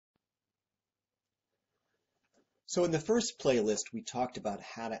So in the first playlist, we talked about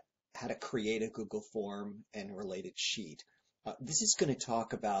how to create a Google form and related sheet. This is going to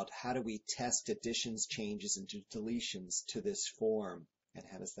talk about how do we test additions, changes, and deletions to this form, and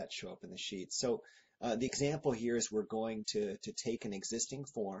how does that show up in the sheet. So the example here is we're going to take an existing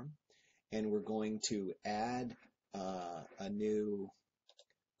form, and we're going to add a new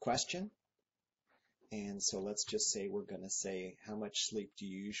question. And so let's just say we're going to say, how much sleep do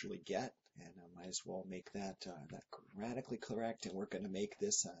you usually get? And I might as well make that grammatically correct. And we're going to make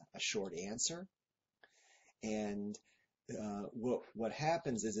this a short answer. And what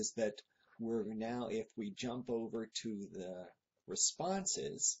happens is that we're now, if we jump over to the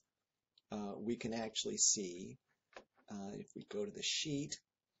responses, we can actually see, if we go to the sheet,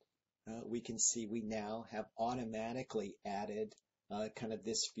 we can see we now have automatically added kind of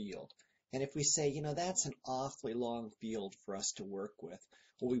this field. And if we say, that's an awfully long field for us to work with,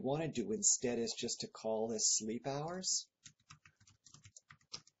 what we want to do instead is just to call this sleep hours.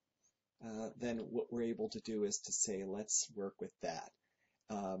 Then what we're able to do is to say, let's work with that.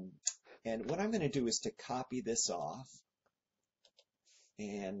 And what I'm going to do is to copy this off.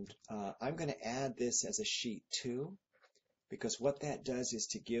 And I'm going to add this as a sheet 2, because what that does is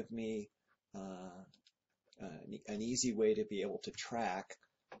to give me an easy way to be able to track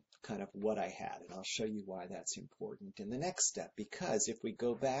kind of what I had, and I'll show you why that's important in the next step. Because if we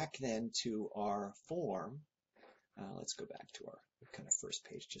go back then to our form, let's go back to our kind of first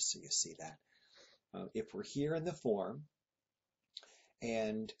page just so you see that. If we're here in the form,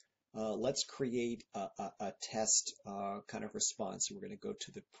 and let's create a test kind of response. So we're going to go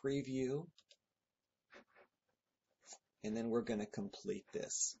to the preview, and then we're going to complete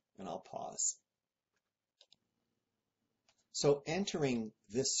this, and I'll pause. So entering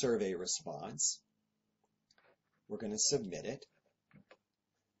this survey response, we're going to submit it.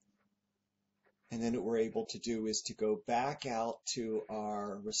 And then what we're able to do is to go back out to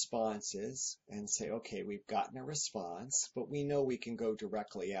our responses and say, okay, we've gotten a response, but we know we can go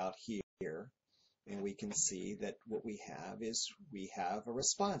directly out here, and we can see that what we have is we have a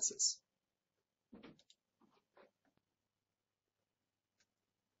responses.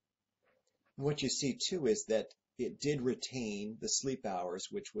 What you see too is that it did retain the sleep hours,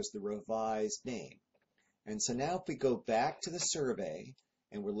 which was the revised name. And so now if we go back to the survey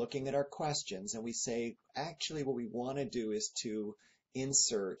and we're looking at our questions and we say, actually what we want to do is to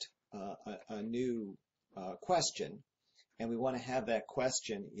insert a new question, and we want to have that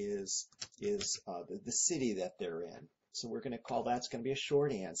question is the city that they're in. So we're going to call that's going to be a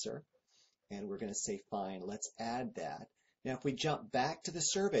short answer, and we're going to say, fine, let's add that. Now if we jump back to the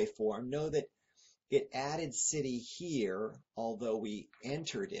survey form, know that it added city here, although we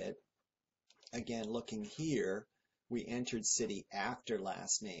entered it. Again, looking here, we entered city after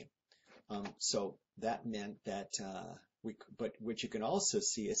last name. So that meant that but what you can also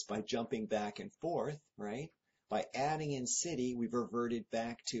see is by jumping back and forth, right? By adding in city, we've reverted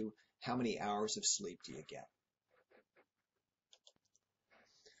back to how many hours of sleep do you get?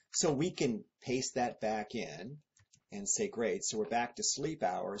 So we can paste that back in and say, great, so we're back to sleep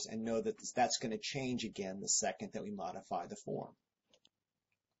hours, and know that that's going to change again the second that we modify the form.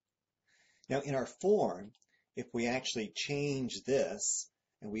 Now in our form, if we actually change this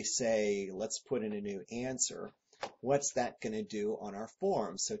and we say, let's put in a new answer, what's that going to do on our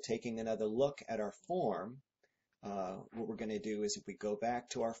form? So taking another look at our form, what we're going to do is if we go back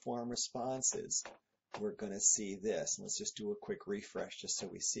to our form responses, we're going to see this. Let's just do a quick refresh just so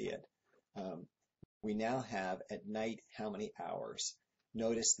we see it. We now have at night how many hours.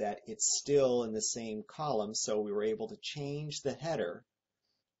 Notice that it's still in the same column, so we were able to change the header,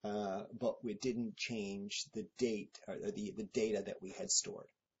 but we didn't change the date or the data that we had stored.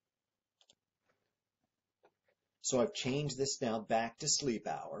 So I've changed this now back to sleep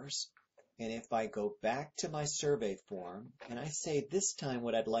hours, and if I go back to my survey form and I say this time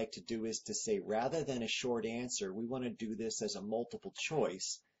what I'd like to do is to say, rather than a short answer, we want to do this as a multiple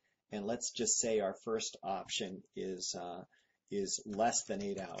choice. And let's just say our first option is less than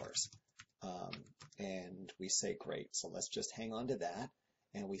 8 hours. And we say, great. So let's just hang on to that.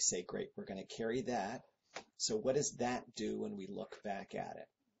 And we say, great, we're going to carry that. So what does that do when we look back at it?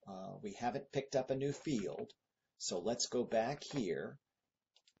 We haven't picked up a new field. So let's go back here.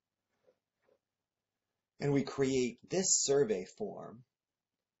 And we create this survey form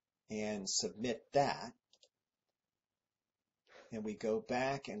and submit that. And we go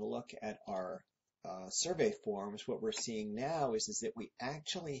back and look at our survey forms. What we're seeing now is that we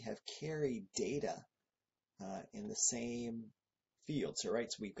actually have carried data in the same fields, all right?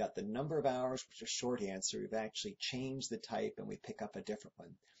 So we've got the number of hours, which is a short answer. We've actually changed the type and we pick up a different one.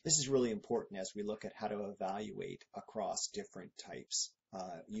 This is really important as we look at how to evaluate across different types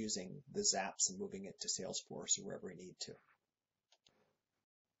using the Zaps and moving it to Salesforce or wherever we need to.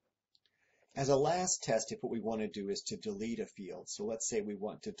 As a last test, if what we want to do is to delete a field, so let's say we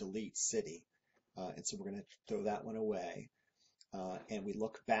want to delete city, and so we're going to throw that one away, and we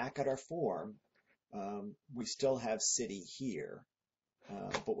look back at our form, we still have city here,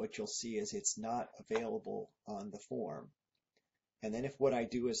 but what you'll see is it's not available on the form. And then if what I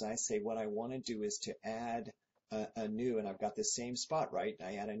do is I say what I want to do is to add a new, and I've got the same spot, right?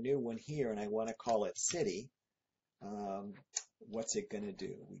 I add a new one here and I want to call it city. What's it going to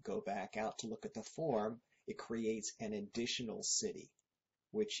do? We go back out to look at the form. It creates an additional city,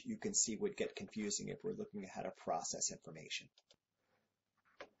 which you can see would get confusing if we're looking at how to process information.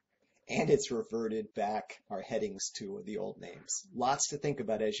 And it's reverted back our headings to the old names. Lots to think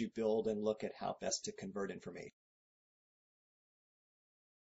about as you build and look at how best to convert information.